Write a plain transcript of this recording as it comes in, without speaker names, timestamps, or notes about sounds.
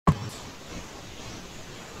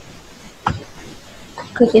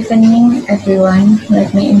Good evening, everyone.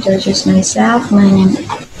 Let me introduce myself. My name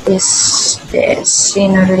is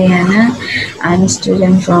Desi Liana. I'm a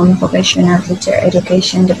student from Vocational Teacher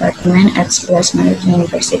Education Department at 11 Maret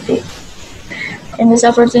University. In these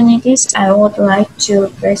opportunities, I would like to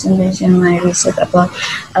present my research about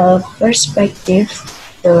a perspective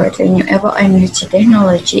toward renewable energy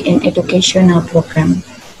technology in educational program.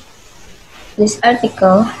 This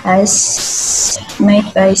article has made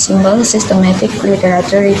by Symbol Systematic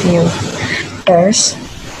Literature Review. First,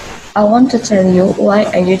 I want to tell you why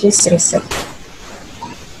I do this research.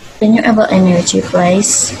 Renewable energy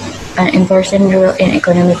plays an important role in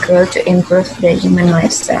economic growth to improve the human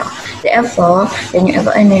lifestyle. Therefore,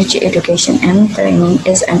 renewable energy education and training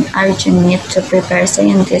is an urgent need to prepare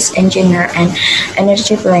scientists, engineers, and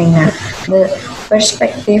energy planners. The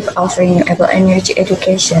perspective of renewable energy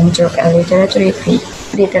education through a literature review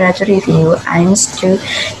aims to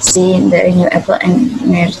see the renewable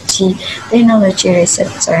energy technology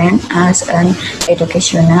research trend as an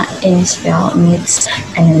educational initial needs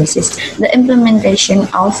analysis. The implementation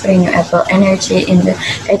of renewable energy in the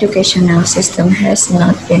educational system has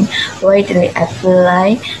not been widely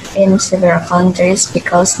applied in several countries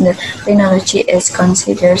because the technology is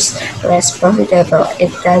considered less profitable.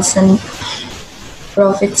 It doesn't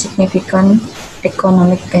provide significant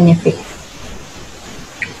economic benefit.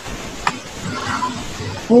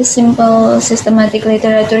 This simple systematic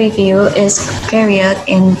literature review is carried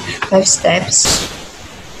in 5 steps.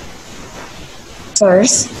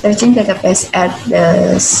 First, searching database at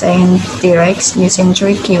the same directs using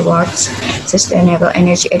 3 keywords: sustainable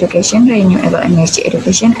energy education, renewable energy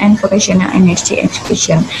education, and vocational energy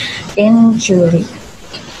education in July.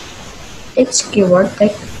 Each keyword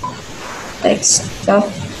takes up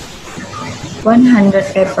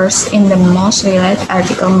 100 papers in the most related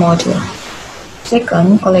article module.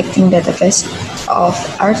 Second, collecting database of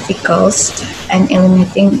articles and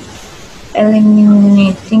eliminating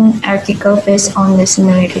articles based on the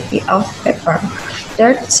similarity of paper.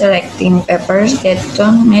 Third, selecting papers that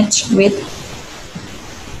don't match with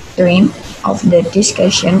theme of the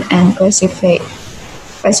discussion and classification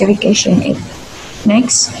it.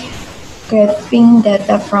 Next, grabbing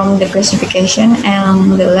data from the classification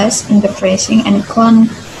and the last interpreting and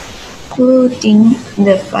concluding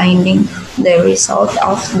the finding, the result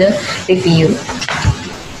of the review.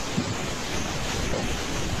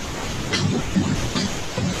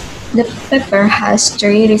 The paper has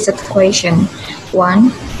 3 research questions.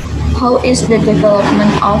 1. How is the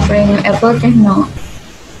development of renewable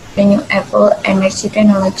energy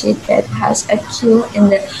technology that has occurred in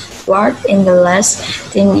the world in the last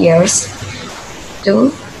 10 years?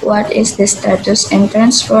 2. What is the status and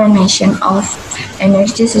transformation of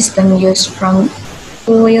energy system used from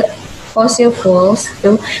fossil fuels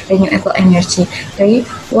to renewable energy? 3.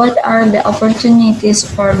 What are the opportunities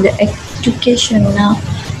for the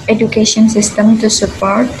education system to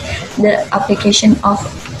support the application of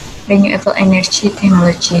renewable energy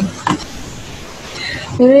technology?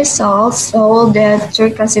 The results show that 3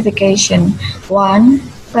 classification. 1.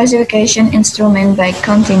 Classification instrument by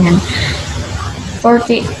continent.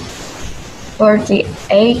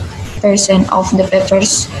 48% of the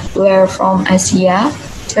papers were from Asia,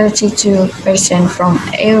 32% from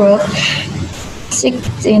Europe,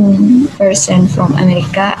 16% from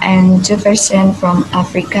America, and 2% from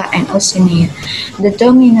Africa and Oceania. The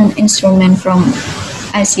dominant instrument from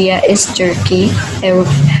Asia is Turkey.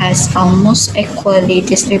 Europe has almost equally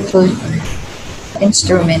distributed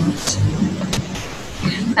instruments.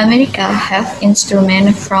 America have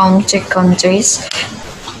instruments from 2 countries.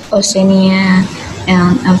 Oceania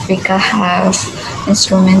and Africa have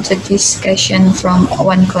instruments to discussion from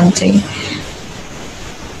 1 country.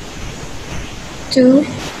 2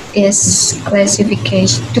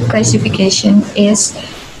 classification is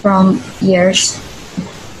from years.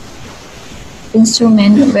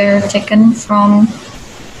 Instruments were taken from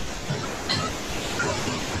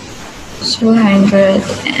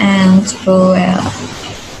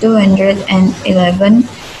 211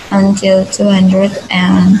 until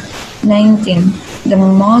 219. The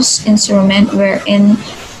most instruments were in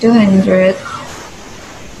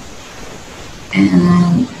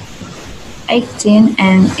 218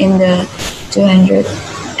 and in the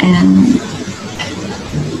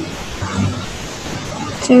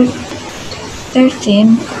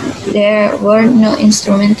 213 there were no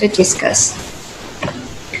instruments to discuss.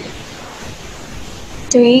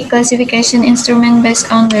 3 classification instruments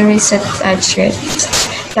based on the research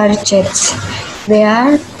targets. There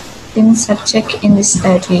are 10 subjects in the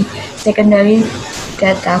study. Secondary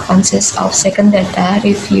data consists of second data,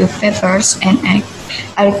 review papers, and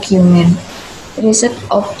argument. Research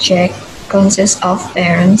object consists of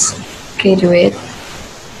parents, graduate,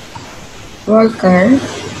 worker,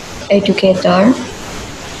 educator,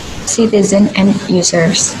 citizen, and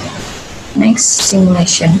users. Next,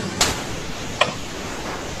 simulation.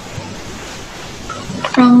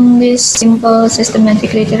 From this simple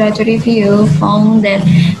systematic literature review found that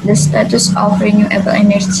the status of renewable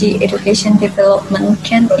energy education development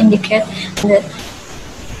can indicate the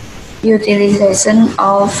utilization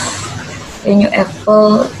of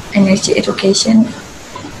renewable energy education,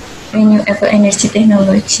 renewable energy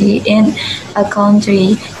technology in a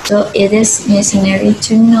country, so it is necessary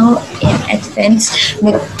to know in advance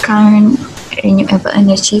the current renewable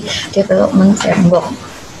energy development framework.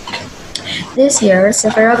 This year,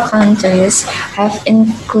 several countries have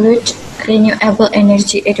included renewable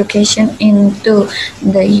energy education into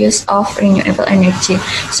the use of renewable energy,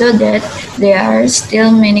 so that there are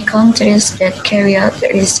still many countries that carry out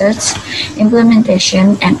research,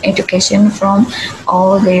 implementation, and education from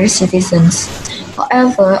all their citizens.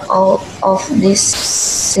 However, all of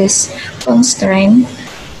this is constrained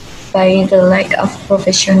by the lack of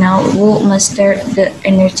professionals who master the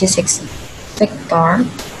energy sector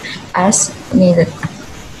as needed.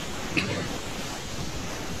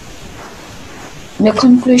 The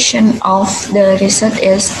conclusion of the research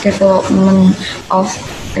is development of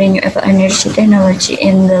renewable energy technology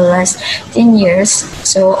in the last 10 years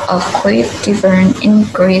saw a quite different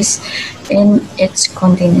increase in its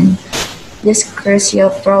continent. These crucial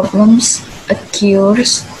problems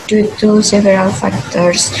occurs due to several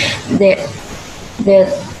factors that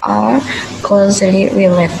are closely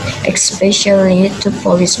related, especially to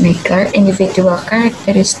policymaker, individual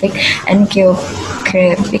characteristics, and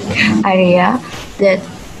geographic area that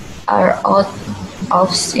are out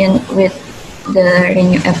of sync with the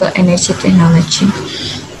renewable energy technology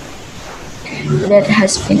that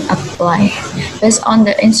has been applied. Based on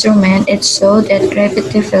the instrument, it showed that rapid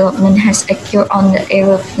development has occurred on the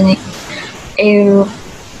European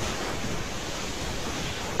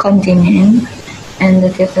continent, and the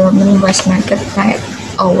development was marked by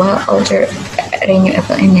a well-ordered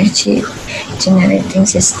renewable energy generating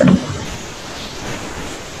system.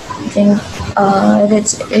 I think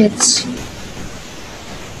that's it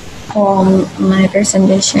from my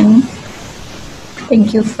presentation.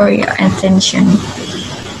 Thank you for your attention.